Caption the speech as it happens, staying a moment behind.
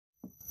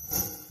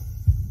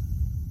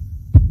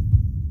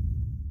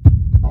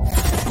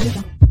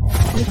Good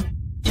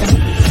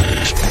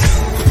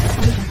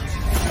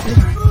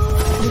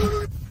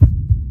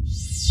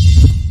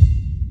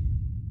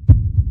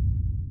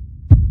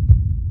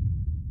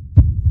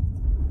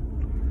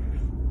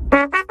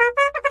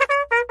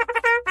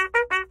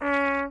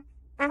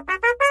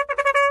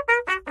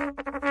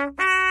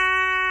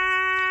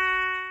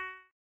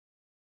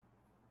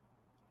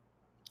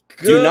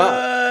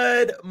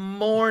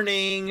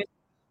morning.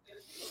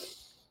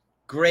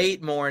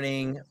 Great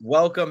morning.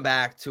 Welcome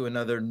back to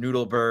another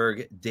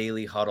Nudelberg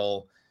Daily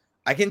Huddle.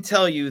 I can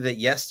tell you that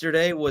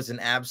yesterday was an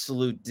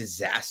absolute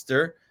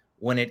disaster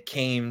when it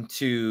came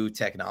to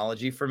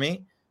technology for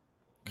me.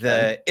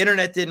 The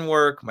internet didn't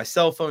work. My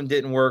cell phone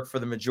didn't work for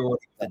the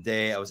majority of the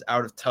day. I was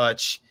out of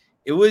touch.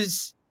 It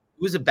was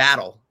a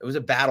battle. It was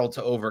a battle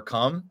to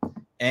overcome.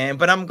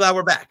 But I'm glad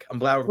we're back. I'm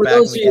glad we're back.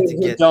 Those of you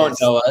who don't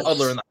know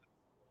us,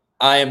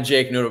 I am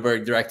Jake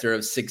Nudelberg, Director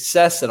of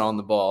Success at On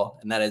the Ball,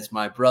 and that is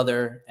my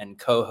brother and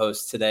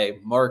co-host today,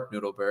 Mark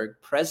Nudelberg,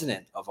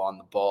 President of On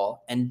the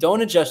Ball. And don't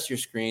adjust your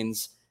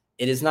screens.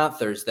 It is not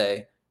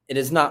Thursday. It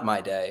is not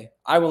my day.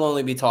 I will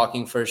only be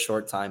talking for a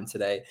short time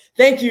today.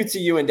 Thank you to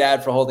you and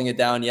Dad for holding it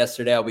down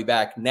yesterday. I'll be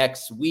back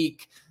next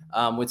week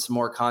with some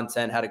more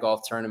content. Had a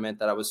golf tournament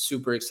that I was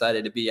super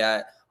excited to be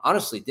at.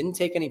 Honestly, didn't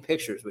take any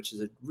pictures, which is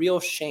a real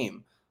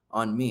shame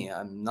on me.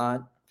 I'm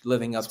not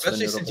living up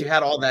especially to since you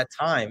had all that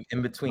time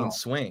in between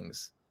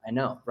swings. I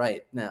know,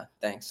 right? Yeah,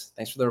 thanks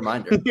for the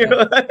reminder.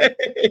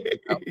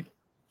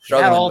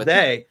 Struggling all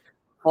day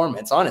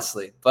performance,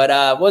 honestly, but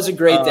it was a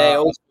great day.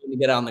 Always fun to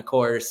get on the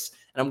course,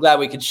 and I'm glad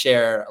we could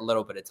share a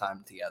little bit of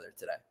time together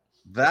today.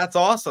 That's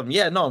awesome.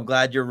 Yeah, no, I'm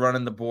glad you're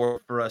running the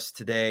board for us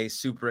today.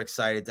 Super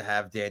excited to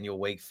have Daniel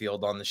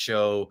Wakefield on the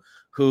show,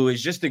 who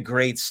is just a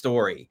great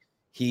story.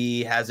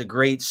 He has a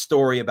great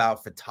story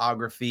about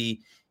photography.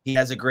 He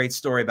has a great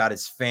story about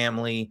his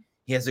family.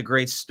 He has a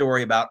great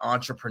story about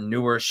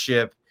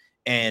entrepreneurship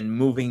and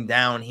moving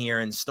down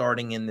here and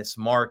starting in this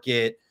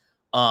market.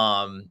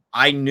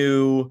 I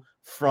knew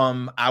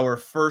from our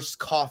first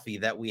coffee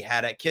that we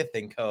had at Kith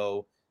 &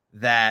 Co.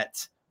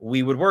 that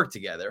we would work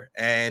together.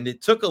 And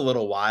it took a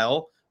little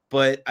while,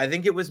 but I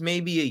think it was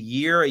maybe a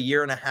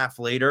year and a half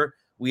later,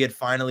 we had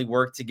finally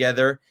worked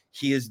together.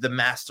 He is the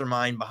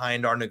mastermind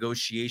behind our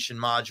negotiation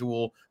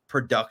module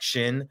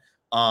production.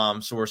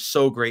 So we're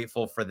so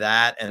grateful for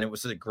that. And it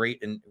was a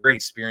great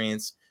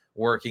experience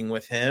working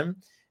with him.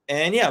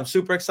 And yeah, I'm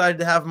super excited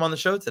to have him on the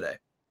show today.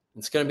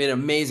 It's going to be an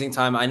amazing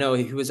time. I know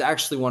he was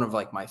actually one of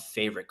my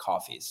favorite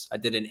coffees. I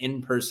did an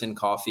in-person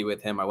coffee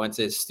with him. I went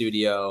to his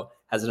studio,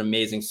 has an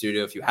amazing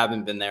studio. If you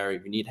haven't been there,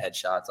 you need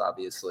headshots,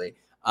 obviously.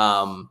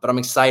 But I'm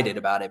excited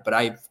about it. But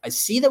I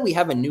see that we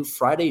have a new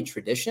Friday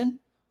tradition.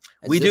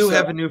 We do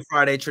have a new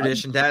Friday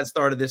tradition. Dad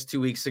started this 2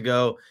 weeks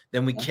ago.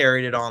 Then we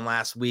carried it on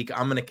last week.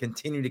 I'm going to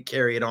continue to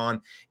carry it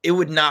on. It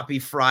would not be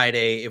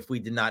Friday if we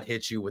did not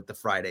hit you with the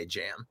Friday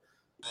Jam.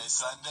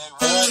 It's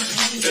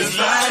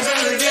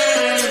Friday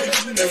again.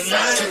 It's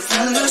Friday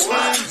from the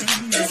spot.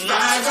 It's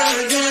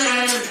Friday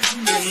again.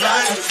 It's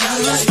Friday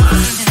from the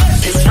spot.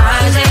 It's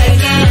Friday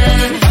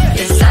again.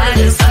 It's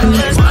Friday from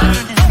the spot.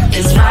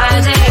 It's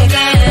Friday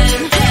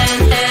again.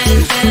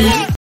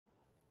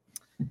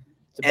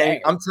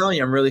 And I'm telling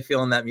you, I'm really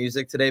feeling that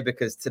music today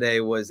because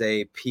today was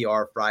a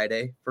PR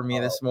Friday for me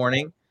this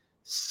morning.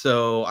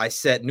 So I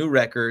set new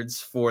records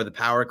for the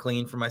power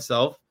clean for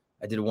myself.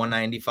 I did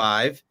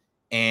 195.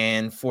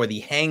 And for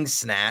the hang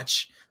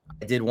snatch,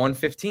 I did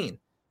 115.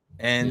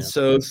 And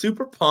so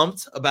super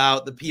pumped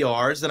about the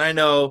PRs. And I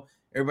know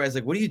everybody's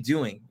like, what are you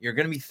doing? You're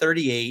going to be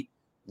 38.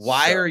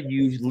 Why are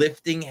you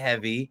lifting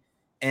heavy?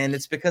 And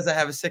it's because I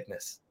have a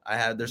sickness.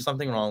 There's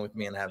something wrong with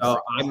me. And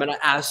I'm going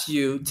to ask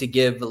you to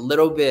give a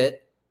little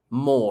bit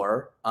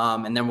more,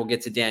 and then we'll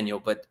get to Daniel.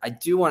 But I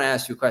do want to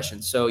ask you a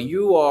question. So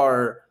you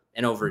are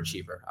an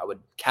overachiever. I would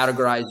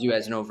categorize you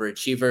as an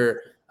overachiever,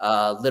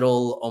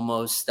 little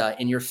almost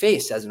in your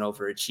face as an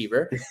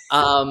overachiever.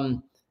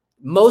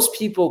 Most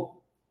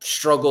people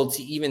struggle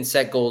to even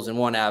set goals in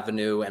one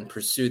avenue and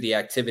pursue the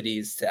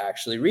activities to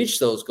actually reach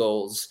those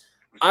goals.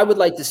 I would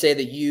like to say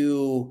that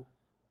you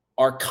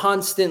are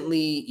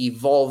constantly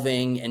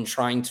evolving and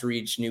trying to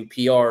reach new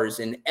PRs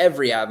in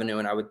every avenue.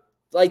 And I would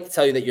like to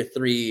tell you that your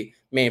three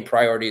main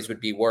priorities would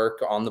be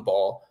work, on the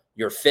ball,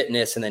 your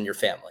fitness, and then your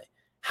family.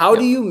 How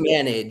do you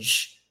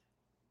manage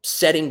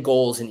setting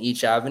goals in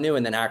each avenue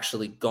and then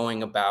actually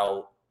going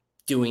about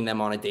doing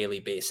them on a daily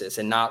basis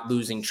and not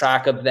losing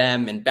track of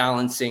them and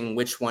balancing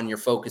which one you're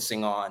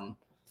focusing on?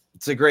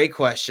 It's a great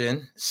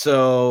question.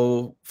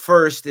 So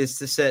first is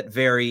to set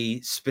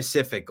very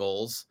specific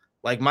goals.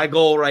 Like my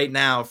goal right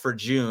now for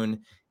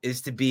June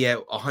is to be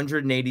at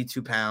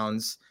 182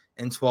 pounds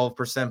and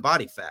 12%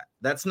 body fat.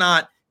 That's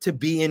not to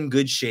be in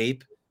good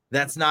shape.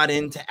 That's not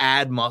in to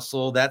add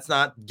muscle. That's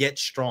not get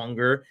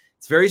stronger.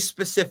 It's very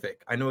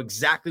specific. I know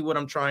exactly what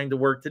I'm trying to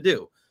work to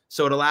do.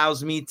 So it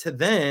allows me to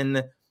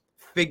then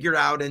figure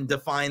out and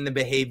define the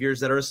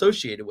behaviors that are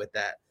associated with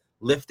that.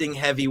 Lifting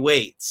heavy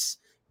weights,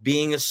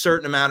 being a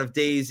certain amount of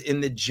days in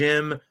the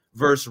gym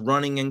versus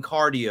running and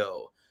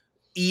cardio,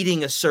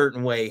 eating a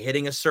certain way,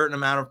 hitting a certain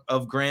amount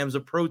of grams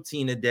of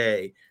protein a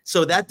day.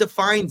 So that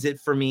defines it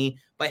for me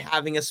by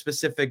having a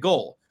specific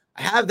goal.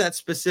 I have that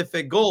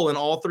specific goal in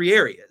all three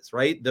areas,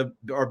 right?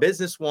 Our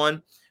business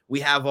one, we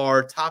have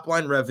our top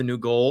line revenue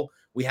goal.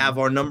 We have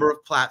our number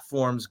of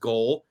platforms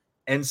goal.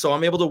 And so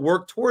I'm able to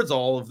work towards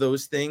all of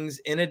those things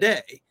in a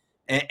day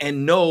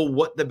and know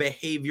what the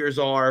behaviors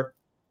are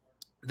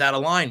that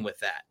align with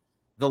that.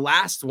 The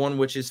last one,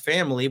 which is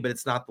family, but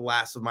it's not the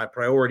last of my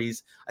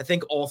priorities. I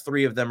think all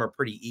three of them are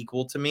pretty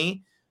equal to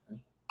me.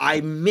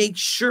 I make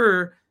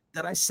sure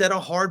that I set a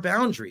hard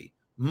boundary.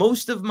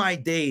 Most of my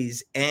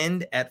days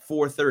end at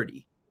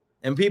 4:30.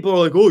 And people are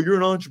like, oh, you're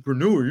an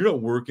entrepreneur. You're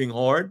not working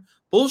hard.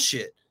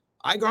 Bullshit.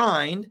 I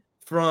grind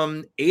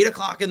from 8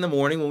 o'clock in the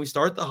morning when we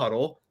start the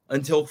huddle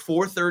until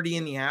 4:30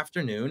 in the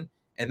afternoon.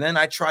 And then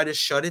I try to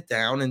shut it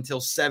down until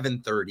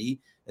 7:30,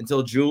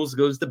 until Jules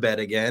goes to bed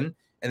again.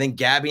 And then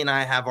Gabby and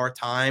I have our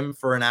time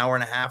for an hour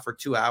and a half or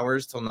 2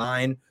 hours till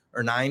 9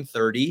 or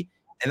 9:30.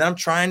 And then I'm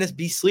trying to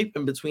be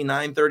sleeping between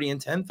 9:30 and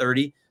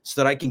 10:30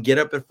 so that I can get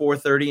up at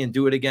 4:30 and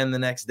do it again the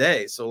next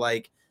day. So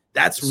like,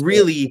 that's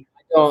really,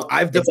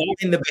 I've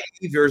defined the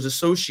behaviors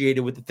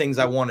associated with the things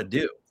I want to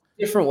do.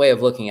 Different way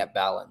of looking at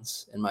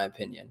balance, in my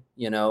opinion,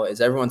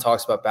 as everyone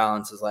talks about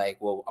balance is like,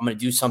 well, I'm going to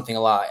do something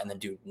a lot and then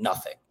do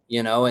nothing,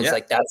 it's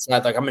like, that's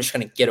not like, I'm just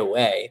going to get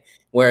away,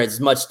 where it's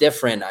much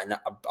different.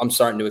 I'm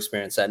starting to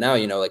experience that now,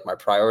 like my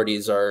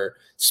priorities are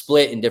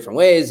split in different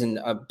ways and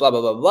blah,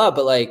 blah, blah, blah.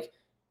 But like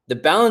the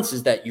balance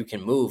is that you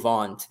can move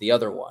on to the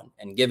other one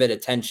and give it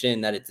attention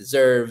that it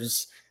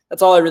deserves.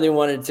 That's all I really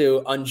wanted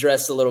to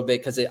undress a little bit,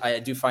 because I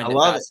do find it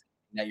fascinating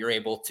that you're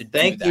able to do that.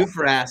 Thank you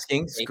for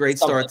asking. It's a great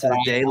start to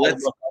the day.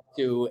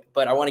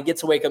 But I want to get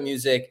to Wake Up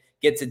Music,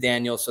 get to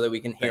Daniel so that we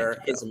can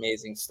hear his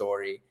amazing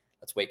story.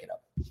 Let's wake it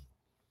up.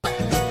 Wake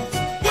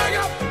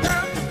up,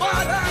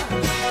 everybody.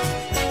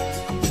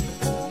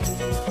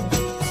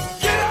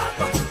 Get up,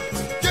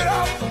 get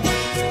up,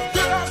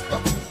 get up,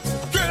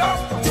 get up.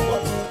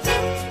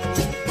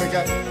 Wake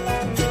up,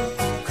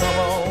 come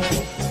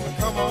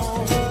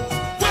on.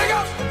 Wake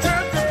up,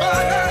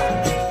 everybody.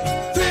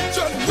 Teach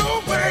a new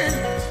way.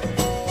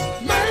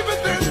 Maybe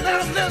this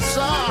and this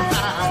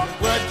are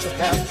what you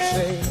have to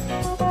say.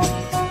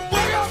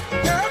 Wake up,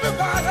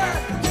 everybody.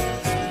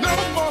 No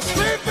more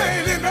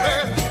sleeping in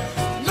bed.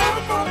 No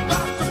more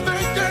about to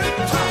thinking.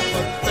 Time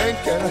for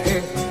thinking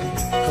ahead.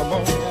 Come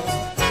on.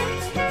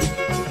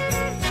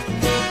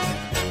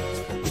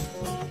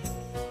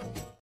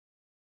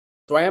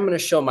 So I am going to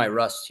show my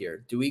rust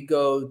here. Do we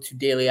go to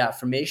daily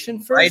affirmation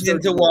first? Right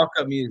into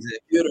walk-up music.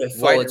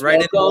 Beautiful.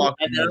 Right into walk-up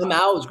and then I'm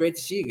out. It was great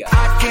to see you guys.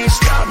 I can't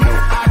stop, no,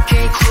 I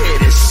can't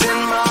quit. It's in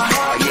my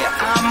heart, yeah,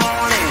 I'm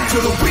on it.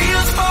 Till the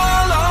wheels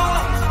fall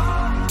off,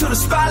 till the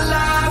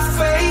spotlight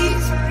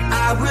fades.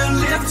 I will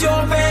lift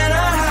your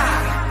banner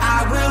high.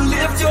 I will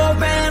lift your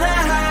banner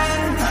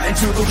high.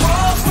 Until the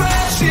walls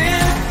crash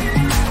in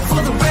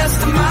for the rest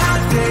of my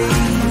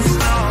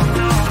days.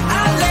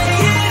 I lay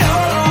it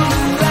all on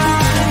the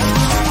line.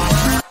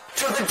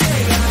 Till the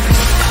day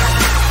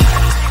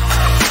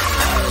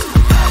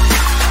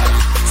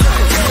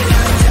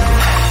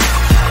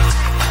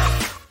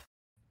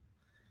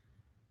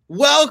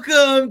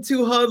Welcome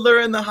to Huddler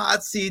in the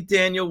Hot Seat.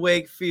 Daniel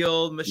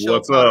Wakefield, Michelle.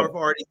 What's up?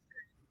 Already.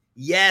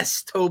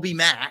 Yes, Toby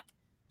Mac.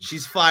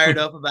 She's fired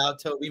up about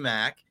Toby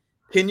Mac.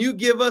 Can you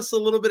give us a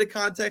little bit of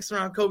context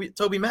around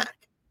Toby Mac?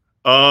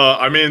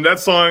 I mean, that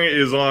song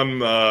is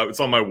on it's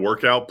on my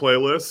workout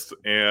playlist,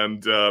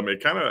 and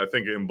it kind of, I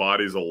think,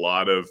 embodies a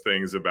lot of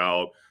things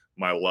about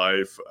my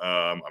life.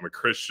 I'm a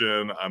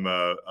Christian. I'm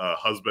a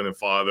husband and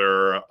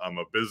father. I'm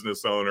a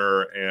business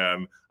owner,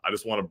 and I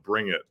just want to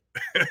bring it.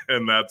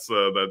 And that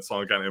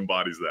song kind of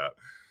embodies that.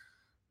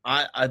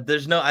 I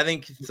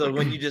think so.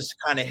 When you just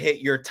kind of hit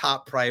your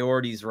top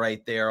priorities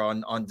right there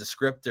on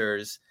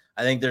descriptors,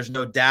 I think there's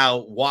no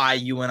doubt why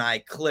you and I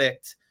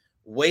clicked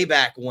way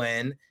back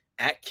when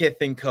at Kith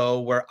 &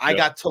 Co., where I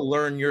got to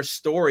learn your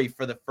story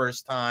for the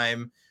first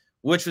time,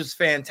 which was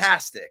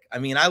fantastic. I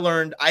mean, I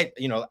learned,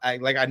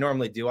 like I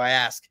normally do, I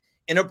ask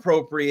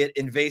inappropriate,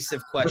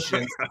 invasive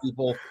questions to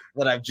people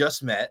that I've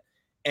just met.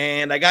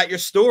 And I got your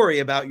story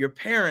about your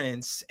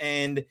parents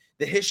and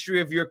the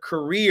history of your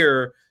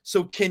career.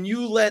 So can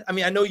you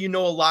I know you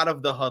know a lot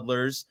of the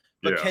Huddlers,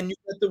 but can you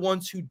let the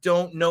ones who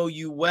don't know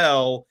you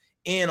well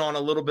in on a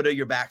little bit of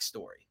your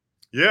backstory?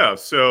 Yeah.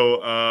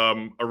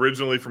 So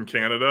originally from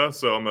Canada.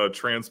 So I'm a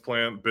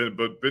transplant,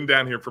 but been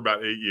down here for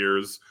about 8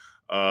 years.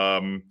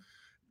 I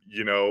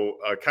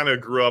kind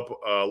of grew up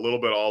a little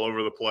bit all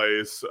over the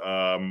place.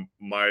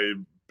 My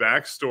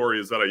backstory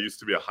is that I used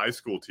to be a high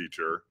school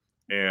teacher,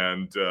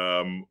 and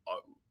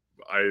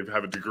I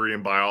have a degree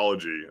in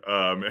biology.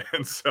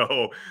 And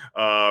so,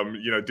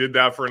 did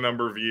that for a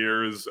number of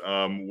years.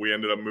 We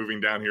ended up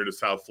moving down here to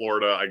South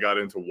Florida. I got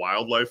into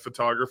wildlife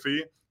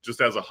photography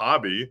just as a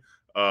hobby,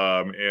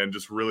 and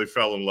just really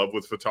fell in love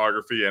with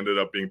photography. Ended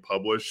up being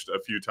published a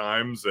few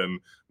times and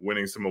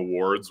winning some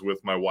awards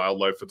with my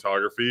wildlife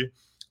photography.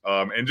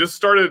 And just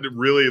started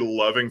really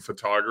loving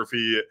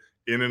photography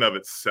in and of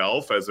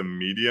itself as a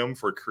medium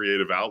for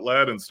creative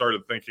outlet, and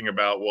started thinking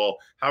about, well,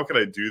 how could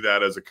I do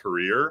that as a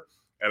career?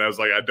 And I was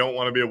like, I don't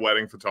want to be a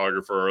wedding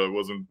photographer. It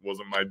wasn't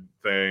my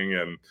thing.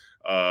 And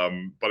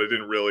but I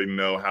didn't really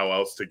know how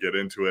else to get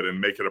into it and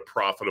make it a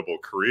profitable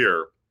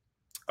career.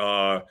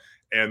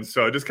 And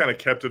so I just kind of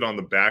kept it on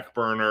the back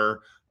burner.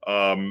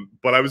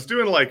 But I was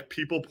doing like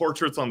people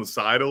portraits on the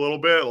side a little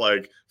bit,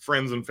 like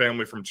friends and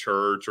family from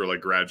church, or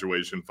like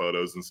graduation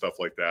photos and stuff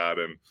like that.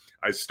 And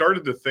I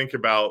started to think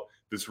about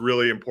this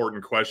really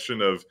important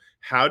question of,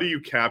 how do you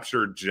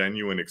capture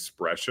genuine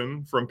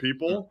expression from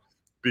people?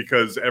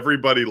 Because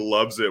everybody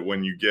loves it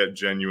when you get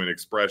genuine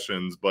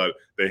expressions, but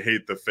they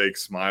hate the fake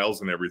smiles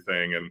and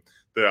everything. And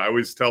I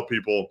always tell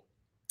people,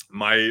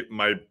 my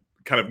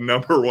kind of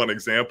number one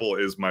example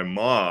is my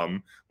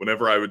mom.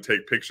 Whenever I would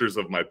take pictures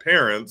of my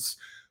parents,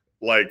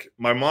 like,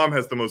 my mom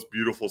has the most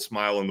beautiful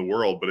smile in the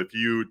world, but if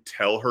you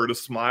tell her to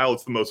smile,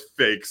 it's the most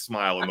fake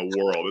smile in the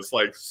world. It's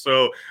like,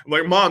 so I'm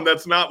like, Mom,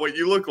 that's not what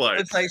you look like.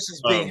 It's like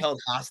she's being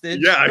held hostage.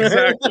 Yeah,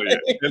 exactly.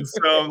 And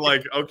so I'm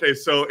like, okay,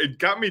 so it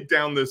got me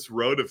down this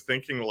road of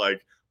thinking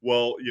like,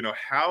 well, you know,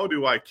 how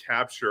do I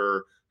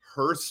capture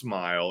her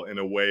smile in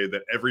a way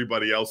that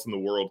everybody else in the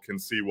world can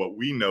see what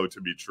we know to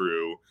be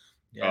true?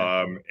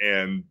 Yeah.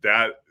 And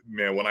that,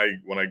 man,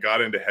 when I got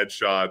into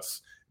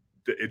headshots,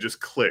 it just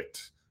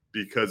clicked,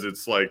 because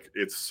it's like,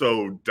 it's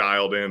so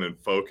dialed in and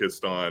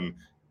focused on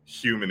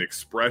human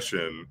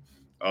expression,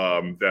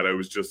 that I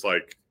was just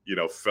like, you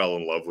know, fell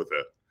in love with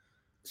it.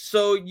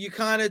 So you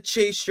kind of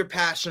chased your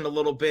passion a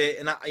little bit,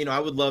 and I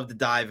would love to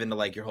dive into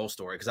like your whole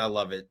story, because I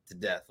love it to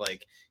death.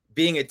 Like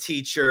being a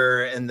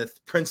teacher and the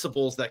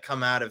principles that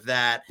come out of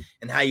that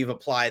and how you've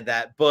applied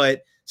that.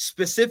 But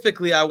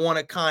specifically, I want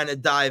to kind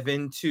of dive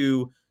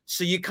into,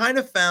 so you kind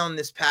of found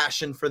this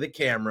passion for the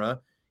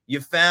camera. You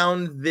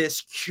found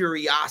this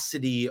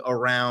curiosity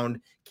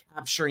around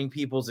capturing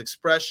people's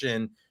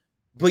expression,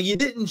 but you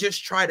didn't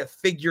just try to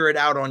figure it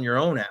out on your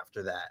own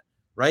after that,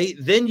 right?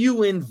 Then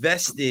you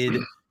invested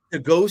to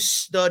go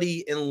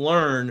study and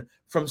learn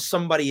from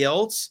somebody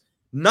else.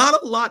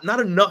 Not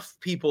enough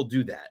people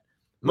do that.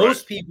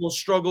 Most people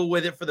struggle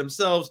with it for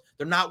themselves.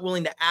 They're not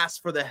willing to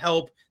ask for the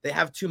help. They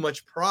have too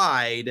much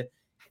pride.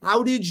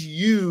 How did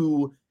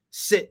you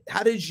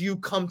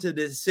come to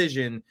the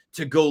decision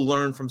to go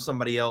learn from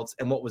somebody else,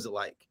 and what was it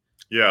like?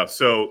 Yeah,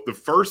 so the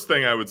first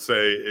thing I would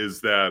say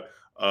is that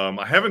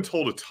I haven't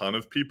told a ton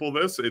of people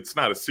this. It's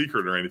not a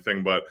secret or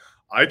anything, but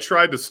I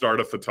tried to start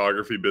a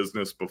photography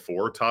business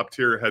before Top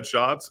Tier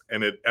Headshots,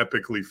 and it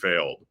epically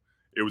failed.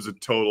 It was a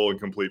total and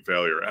complete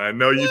failure. And I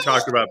know you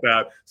talked about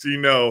that, so you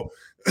know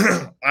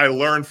I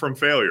learned from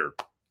failure.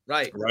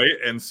 Right.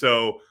 And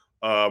so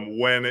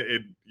when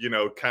it, you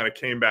know, kind of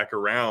came back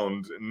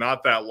around,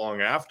 not that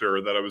long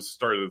after that, I was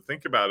starting to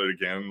think about it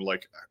again.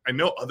 Like, I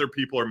know other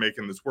people are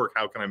making this work.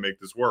 How can I make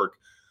this work?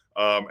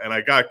 And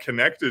I got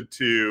connected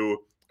to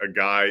a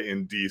guy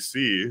in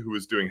DC who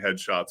was doing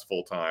headshots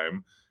full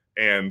time.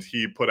 And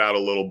he put out a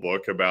little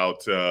book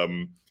about,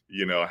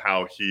 you know,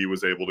 how he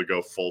was able to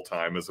go full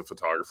time as a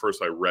photographer.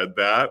 So I read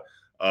that,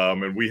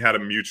 and we had a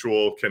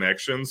mutual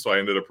connection. So I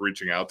ended up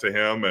reaching out to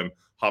him and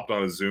hopped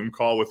on a Zoom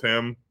call with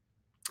him.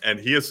 And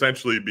he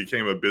essentially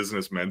became a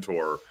business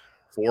mentor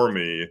for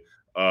me.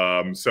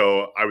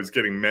 So I was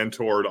getting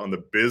mentored on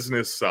the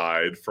business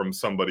side from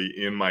somebody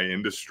in my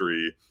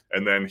industry.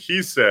 And then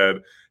he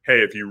said, hey,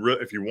 if you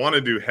want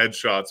to do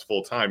headshots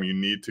full time, you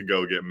need to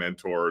go get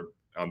mentored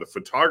on the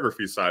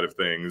photography side of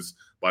things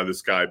by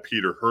this guy,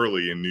 Peter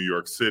Hurley, in New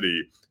York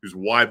City, who's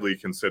widely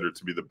considered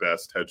to be the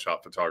best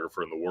headshot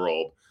photographer in the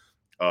world.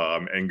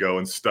 And go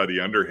and study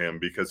under him,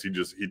 because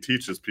he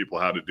teaches people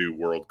how to do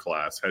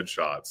world-class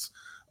headshots.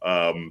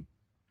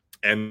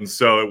 And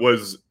so it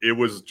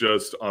was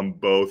just on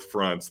both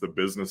fronts, the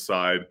business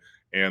side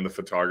and the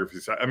photography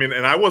side. I mean,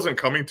 and I wasn't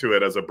coming to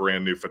it as a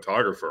brand new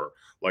photographer.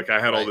 Like, I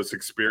had all this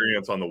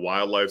experience on the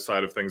wildlife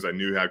side of things. I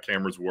knew how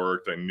cameras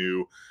worked. I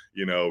knew,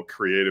 you know,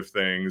 creative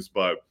things,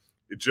 but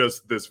it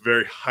just this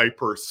very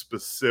hyper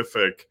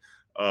specific,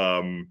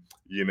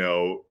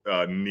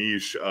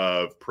 niche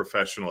of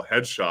professional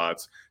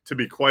headshots. To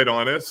be quite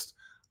honest,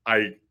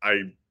 I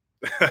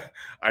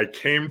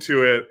came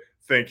to it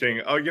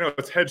thinking, oh, you know,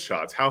 it's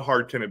headshots. How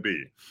hard can it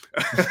be?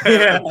 Like,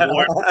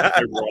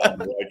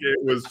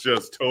 it was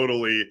just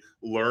totally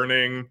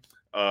learning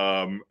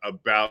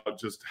about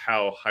just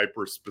how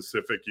hyper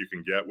specific you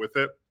can get with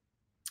it.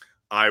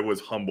 I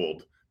was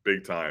humbled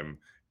big time.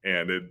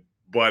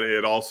 But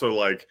it also,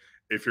 like,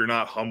 if you're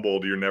not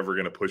humbled, you're never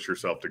going to push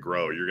yourself to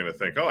grow. You're going to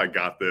think, oh, I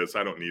got this.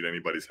 I don't need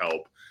anybody's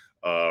help.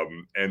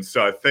 And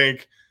so I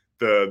think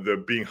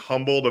the being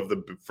humbled of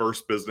the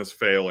first business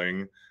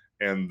failing,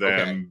 and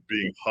then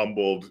being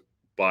humbled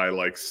by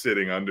like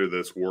sitting under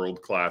this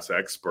world-class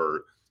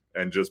expert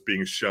and just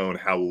being shown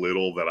how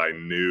little that I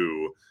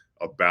knew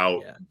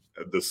about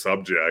the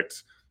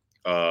subject,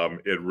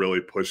 it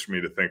really pushed me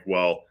to think,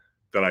 well,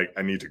 that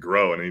I need to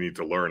grow and I need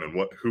to learn,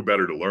 and who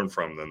better to learn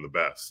from than the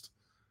best.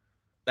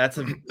 That's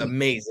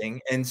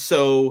amazing. And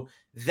so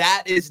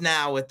that is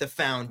now at the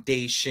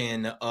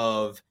foundation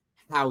of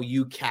how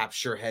you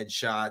capture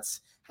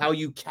headshots, how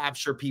you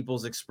capture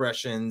people's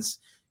expressions.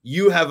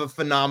 You have a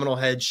phenomenal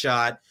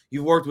headshot.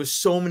 You've worked with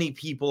so many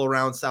people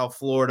around South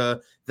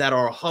Florida that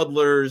are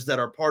huddlers, that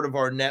are part of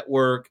our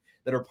network,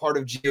 that are part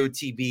of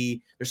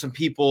GOTB. There's some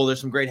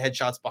great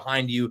headshots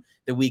behind you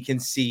that we can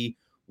see.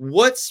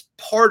 What's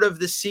part of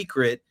the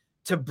secret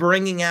to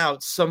bringing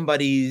out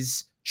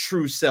somebody's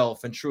true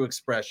self and true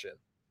expression?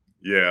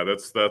 Yeah,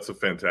 that's a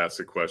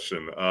fantastic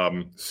question.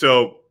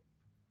 So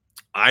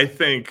I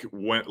think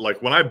when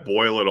I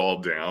boil it all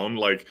down,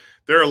 like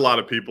there are a lot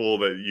of people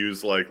that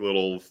use like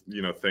little,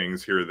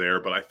 things here or there,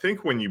 but I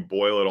think when you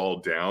boil it all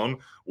down,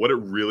 what it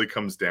really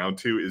comes down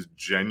to is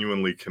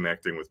genuinely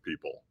connecting with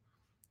people.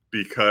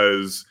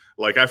 Because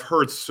like I've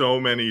heard so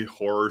many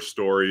horror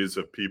stories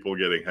of people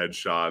getting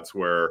headshots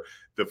where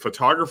the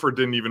photographer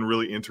didn't even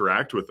really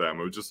interact with them.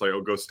 It was just like,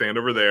 oh, go stand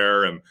over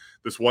there. And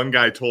this one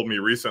guy told me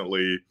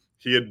recently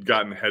he had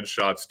gotten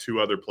headshots 2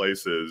 other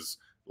places,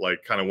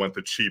 like kind of went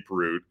the cheap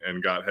route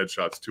and got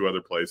headshots 2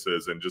 other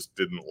places and just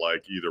didn't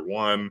like either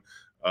one,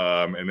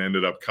 and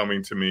ended up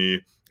coming to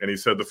me. And he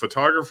said the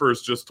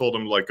photographers just told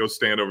him like, go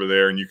stand over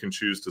there and you can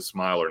choose to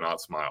smile or not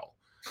smile.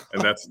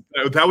 And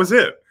that was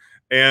it.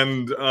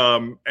 And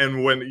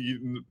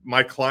when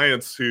my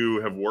clients who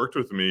have worked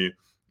with me,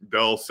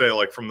 they'll say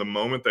like from the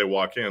moment they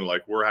walk in,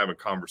 like we're having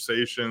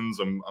conversations,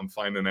 I'm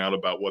finding out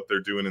about what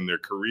they're doing in their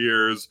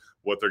careers,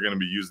 what they're going to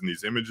be using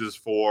these images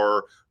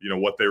for,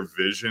 what their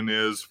vision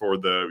is for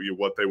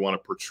what they want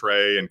to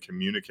portray and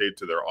communicate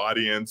to their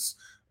audience.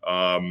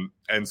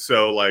 And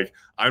so like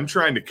I'm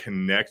trying to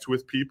connect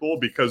with people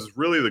because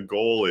really the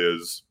goal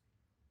is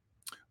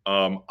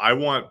I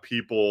want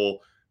people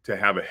to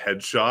have a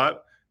headshot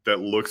that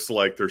looks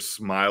like they're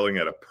smiling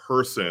at a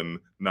person,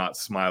 not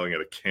smiling at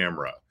a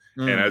camera.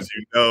 And as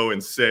you know, in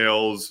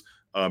sales,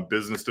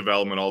 business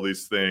development, all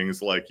these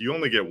things, like you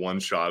only get one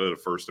shot at a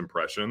first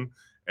impression.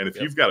 And if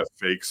you've got a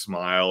fake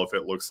smile, if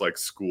it looks like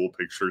school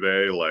picture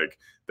day, like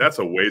that's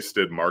a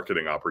wasted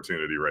marketing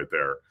opportunity right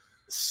there.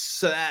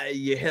 So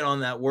you hit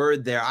on that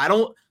word there. I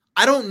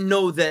don't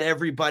know that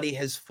everybody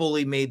has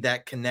fully made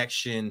that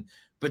connection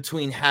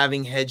between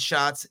having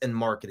headshots and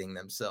marketing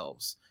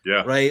themselves.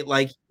 Yeah. Right.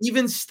 Like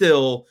even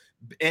still,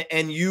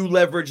 and you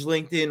leverage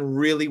LinkedIn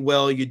really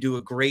well. You do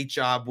a great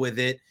job with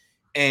it.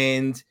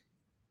 And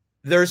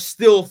there's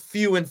still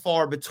few and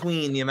far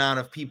between the amount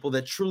of people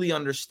that truly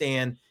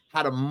understand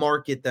how to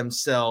market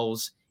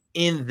themselves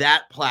in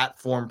that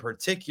platform,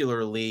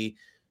 particularly.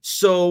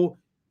 So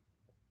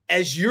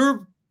as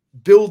you're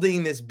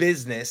building this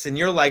business and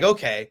you're like,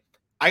 okay,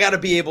 I got to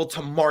be able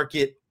to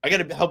market. I got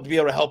to be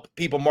able to help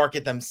people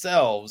market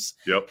themselves.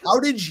 Yep. How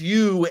did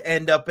you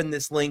end up in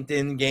this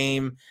LinkedIn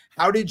game?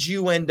 How did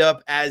you end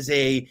up as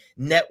a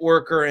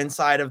networker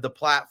inside of the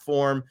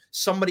platform,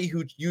 somebody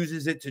who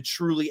uses it to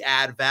truly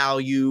add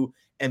value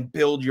and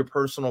build your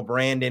personal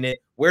brand in it?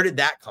 Where did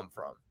that come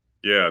from?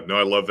 Yeah, no,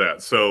 I love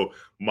that. So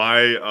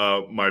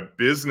my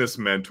business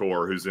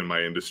mentor, who's in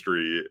my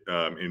industry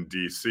in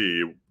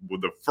DC,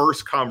 with the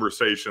first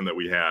conversation that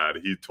we had,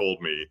 he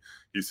told me,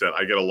 he said,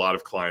 I get a lot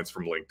of clients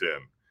from LinkedIn.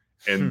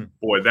 And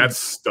boy, that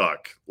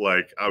stuck.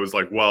 Like I was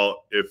like,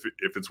 well, if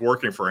it's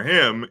working for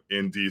him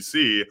in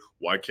DC,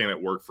 why can't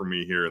it work for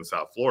me here in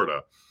South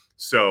Florida?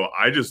 So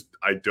I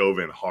dove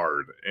in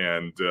hard,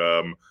 and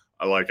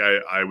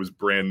I was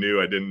brand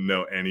new. I didn't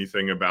know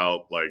anything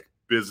about like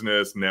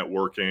business,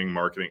 networking,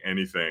 marketing,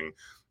 anything.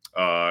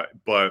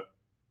 But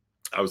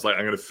I was like,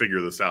 I'm going to figure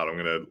this out. I'm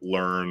going to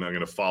learn. I'm going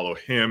to follow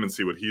him and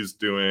see what he's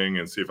doing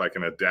and see if I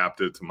can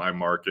adapt it to my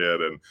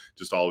market and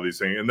just all of these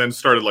things. And then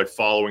started like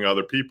following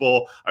other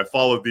people. I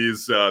followed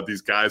these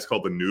guys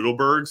called the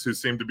Nudelbergs who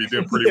seem to be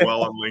doing pretty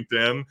well on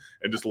LinkedIn,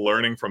 and just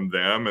learning from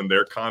them and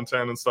their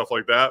content and stuff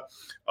like that.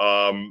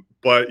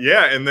 But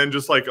yeah, and then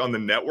just like on the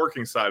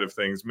networking side of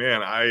things,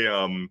 man,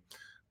 I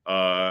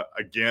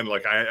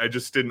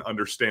just didn't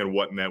understand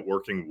what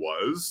networking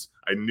was.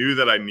 I knew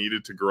that I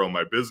needed to grow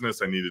my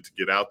business. I needed to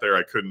get out there.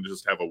 I couldn't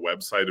just have a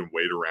website and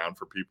wait around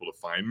for people to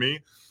find me.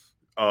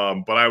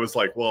 But I was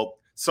like, well,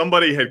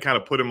 somebody had kind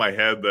of put in my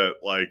head that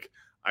like,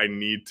 I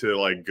need to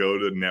like go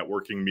to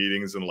networking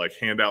meetings and like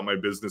hand out my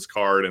business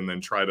card and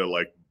then try to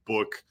like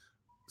book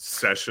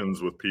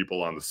sessions with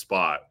people on the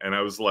spot. And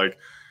I was like,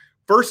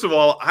 first of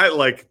all, I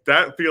like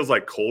that feels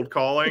like cold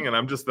calling, and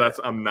I'm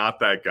not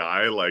that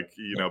guy. Like,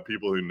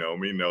 people who know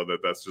me know that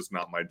that's just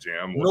not my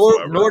jam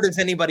whatsoever. Nor does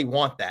anybody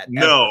want that.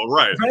 No,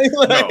 right.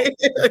 No,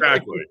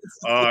 exactly.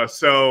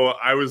 So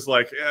I was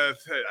like,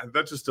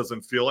 that just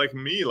doesn't feel like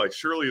me. Like,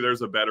 surely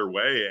there's a better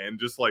way. And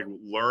just like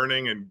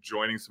learning and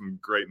joining some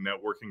great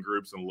networking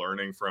groups and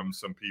learning from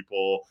some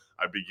people,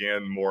 I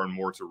began more and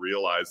more to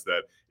realize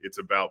that it's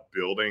about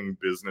building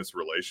business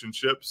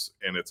relationships,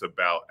 and it's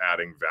about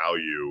adding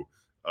value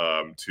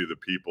to the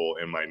people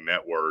in my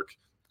network.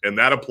 And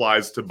that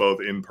applies to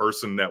both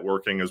in-person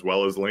networking as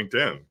well as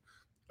LinkedIn.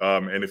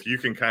 And if you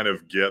can kind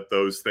of get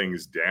those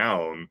things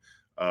down,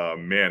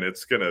 man,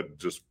 it's going to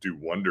just do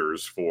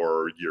wonders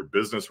for your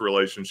business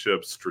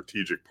relationships,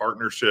 strategic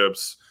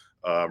partnerships,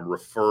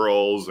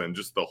 referrals, and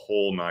just the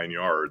whole 9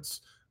 yards.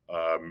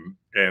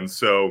 And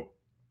so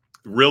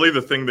really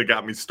the thing that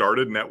got me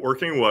started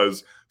networking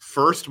was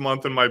first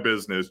month in my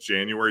business,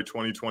 January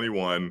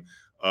 2021.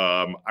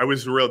 I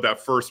was that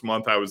first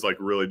month, I was like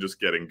really just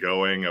getting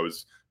going. I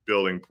was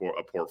building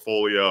a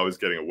portfolio. I was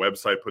getting a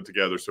website put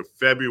together. So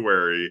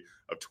February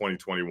of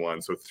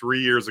 2021. So 3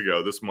 years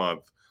ago, this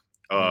month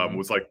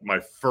was like my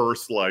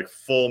first like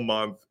full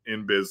month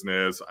in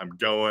business. I'm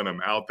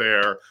out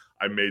there.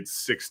 I made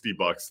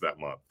 $60 that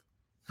month.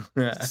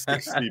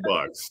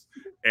 $60.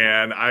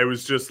 And I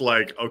was just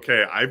like,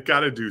 okay, I've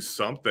got to do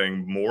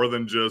something more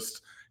than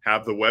just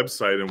have the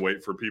website and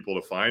wait for people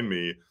to find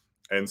me.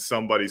 And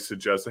somebody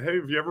suggested, hey,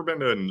 have you ever been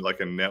to like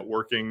a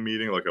networking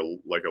meeting, like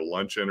a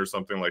luncheon or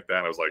something like that?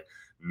 And I was like,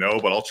 no,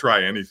 but I'll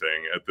try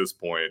anything at this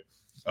point.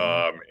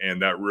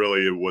 And that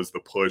really was the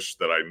push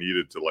that I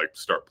needed to like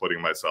start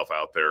putting myself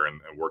out there and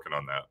working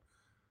on that.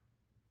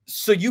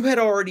 So you had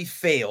already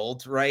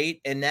failed, right?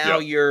 And now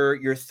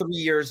you're 3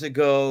 years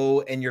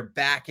ago and you're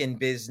back in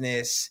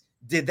business.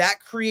 Did that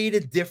create a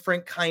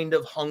different kind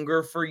of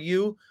hunger for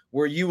you?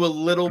 Were you a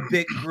little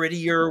bit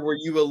grittier? Were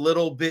you a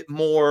little bit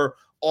more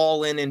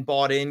all in and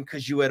bought in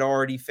because you had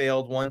already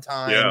failed one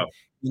time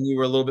and you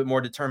were a little bit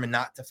more determined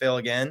not to fail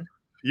again?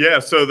 Yeah.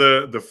 So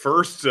the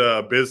first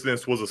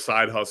business was a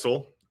side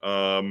hustle.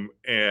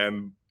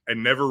 And I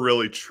never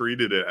really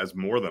treated it as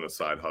more than a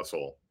side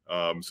hustle.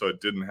 So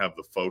it didn't have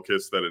the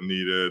focus that it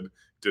needed,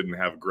 didn't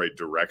have great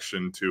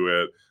direction to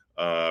it,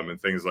 and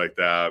things like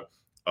that.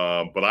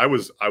 But I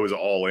was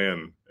all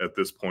in at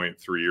this point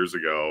 3 years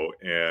ago.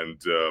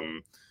 And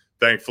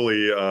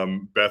thankfully,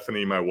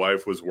 Bethany, my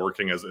wife, was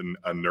working as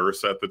a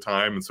nurse at the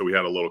time. And so we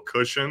had a little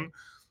cushion,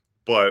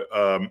 but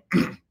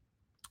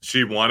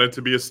she wanted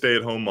to be a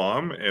stay-at-home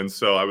mom. And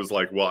so I was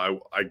like, well,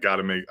 I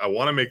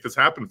want to make this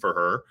happen for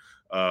her.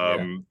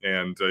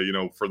 And, you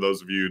know, for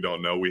those of you who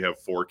don't know, we have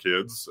 4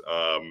 kids.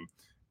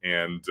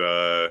 And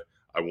I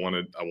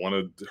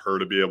wanted her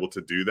to be able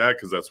to do that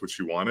because that's what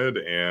she wanted.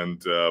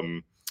 And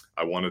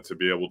I wanted to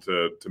be able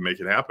to make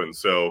it happen.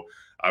 So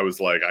I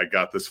was like, I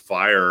got this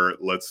fire.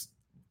 Let's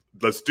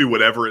do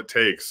whatever it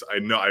takes. I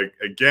know,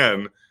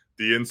 again,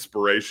 the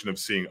inspiration of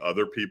seeing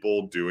other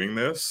people doing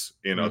this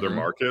in other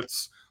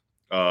markets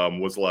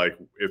was like,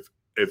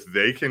 if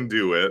they can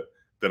do it,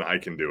 then I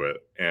can do it.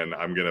 And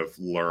I'm going to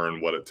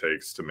learn what it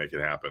takes to make it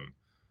happen.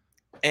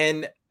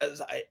 And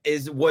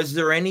was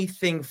there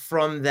anything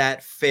from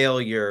that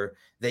failure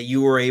that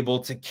you were able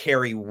to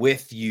carry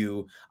with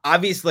you?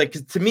 Obviously,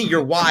 because to me,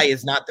 your why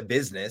is not the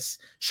business.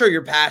 Sure,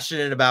 you're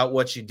passionate about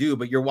what you do,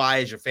 but your why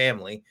is your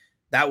family.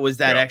 That was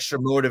that extra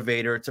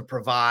motivator to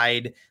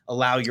provide,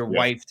 allow your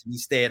wife to be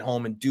stay at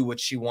home and do what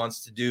she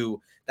wants to do.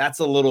 That's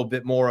a little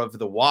bit more of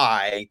the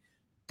why.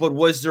 But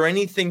was there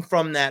anything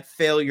from that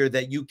failure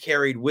that you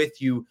carried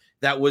with you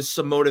that was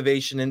some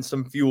motivation and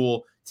some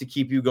fuel to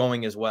keep you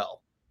going as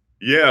well?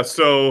 Yeah.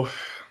 So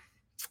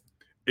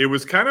it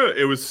was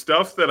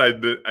stuff that I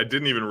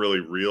didn't even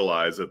really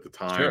realize at the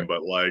time,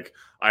 but like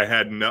I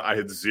had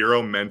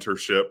zero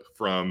mentorship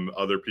from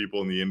other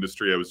people in the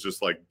industry. I was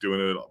just like doing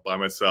it by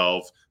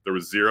myself. There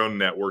was zero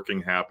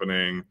networking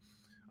happening.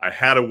 I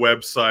had a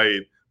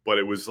website, but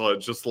it was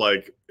just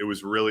like, it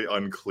was really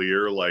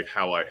unclear, like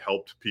how I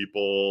helped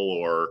people,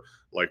 or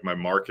like my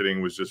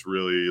marketing was just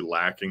really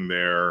lacking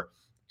there.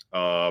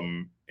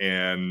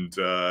 And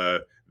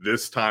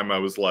this time I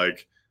was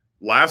like,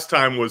 last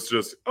time was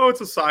just, oh,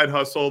 it's a side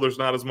hustle. There's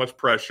not as much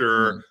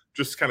pressure.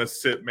 Just kind of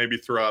maybe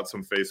throw out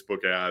some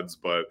Facebook ads,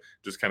 but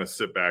just kind of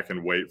sit back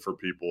and wait for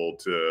people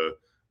to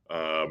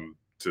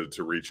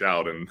reach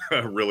out. And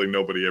really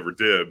nobody ever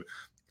did.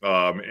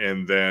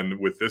 And then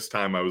with this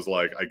time, I was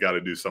like, I got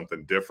to do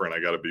something different.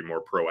 I got to be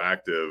more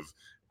proactive.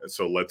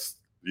 So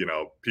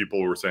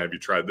people were saying, have you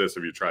tried this?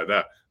 Have you tried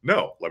that?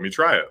 No, let me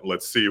try it.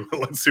 Let's see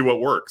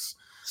what works.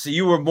 So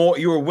you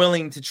were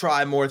willing to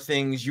try more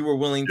things. You were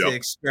willing to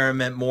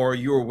experiment more.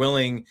 You were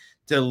willing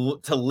to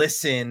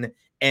listen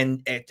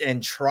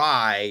and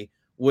try,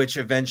 which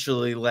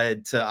eventually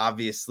led to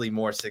obviously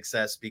more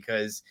success,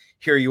 because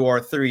here you are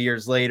 3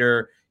 years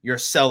later, you're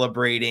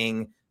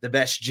celebrating the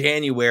best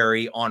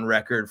January on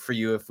record for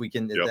you, if we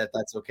can,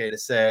 that's okay to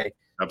say.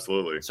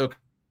 Absolutely. So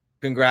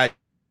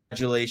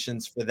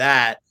congratulations for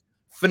that.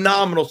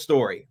 Phenomenal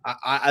story.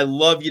 I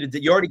love you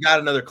you already got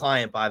another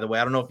client, by the way.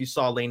 I don't know if you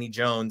saw Lainey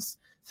Jones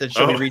said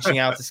she'll be reaching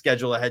out to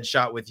schedule a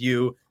headshot with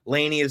you.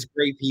 Lainey is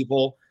great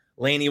people.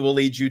 Lainey will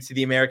lead you to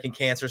the American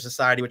Cancer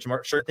Society, which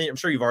I'm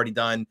sure you've already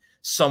done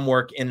some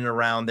work in and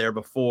around there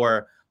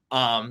before.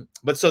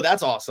 But so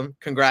that's awesome.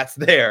 Congrats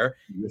there.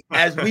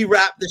 As we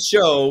wrap the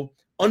show,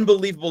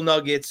 unbelievable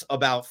nuggets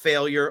about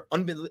failure,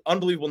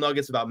 unbelievable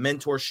nuggets about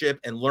mentorship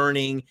and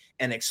learning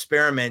and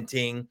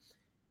experimenting.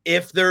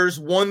 If there's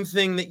one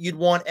thing that you'd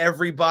want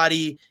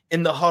everybody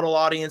in the Huddle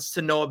audience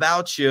to know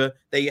about you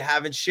that you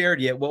haven't shared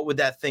yet, what would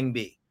that thing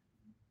be?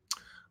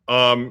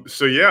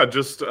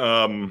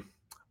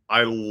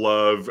 I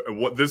love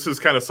what this is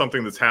kind of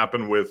something that's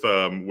happened with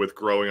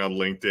growing on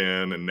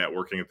LinkedIn and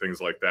networking and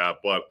things like that.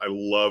 But I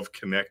love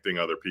connecting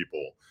other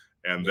people.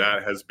 And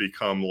that has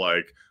become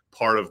like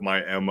part of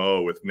my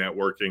MO with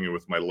networking and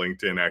with my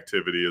LinkedIn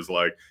activity is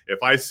like,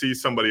 if I see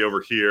somebody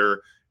over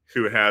here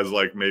who has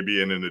like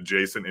maybe in an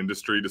adjacent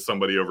industry to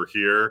somebody over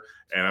here,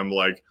 and I'm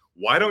like,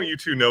 why don't you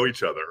two know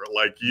each other?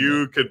 Like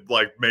you could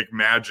like make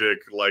magic,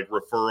 like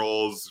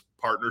referrals,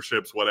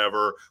 partnerships,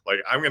 whatever. Like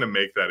I'm going to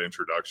make that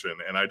introduction.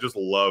 And I just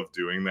love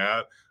doing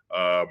that.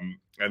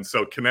 And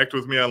so connect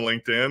with me on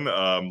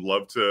LinkedIn.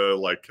 Love to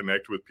like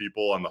connect with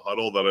people on the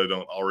Huddle that I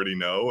don't already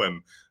know,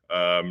 and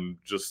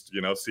just,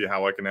 see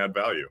how I can add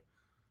value.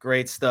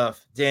 Great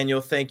stuff.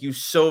 Daniel, thank you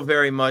so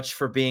very much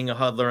for being a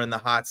Huddler in the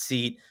hot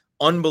seat.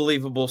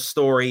 Unbelievable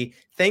story.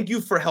 Thank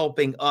you for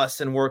helping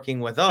us and working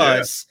with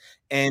us.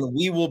 And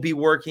we will be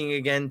working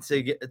again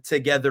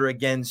together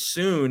again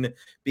soon,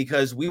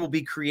 because we will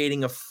be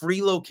creating a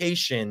free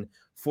location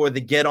for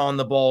the Get on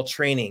the Ball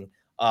training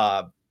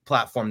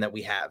platform that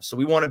we have. So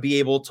we want to be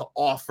able to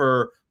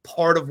offer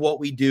part of what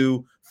we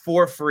do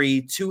for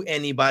free to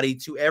anybody,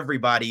 to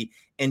everybody.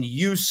 And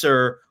you,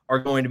 sir, are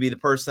going to be the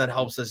person that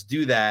helps us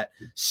do that.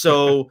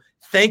 So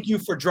thank you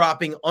for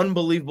dropping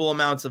unbelievable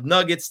amounts of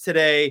nuggets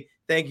today.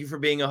 Thank you for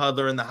being a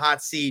Huddler in the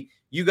hot seat.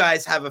 You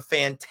guys have a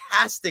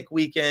fantastic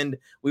weekend.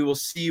 We will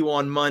see you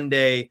on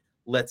Monday.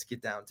 Let's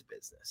get down to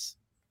business.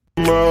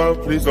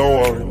 Please don't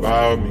worry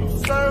about me.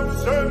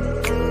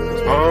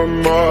 I'm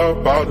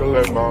about to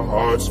let my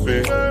heart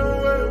speak.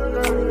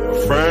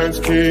 My friends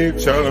keep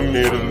telling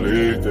me to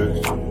leave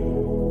this.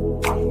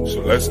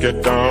 So let's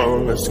get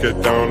down to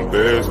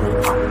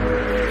business.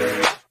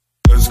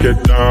 Let's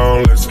get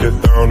down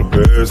to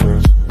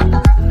business.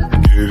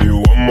 Give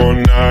you one more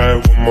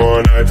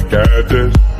night to get this.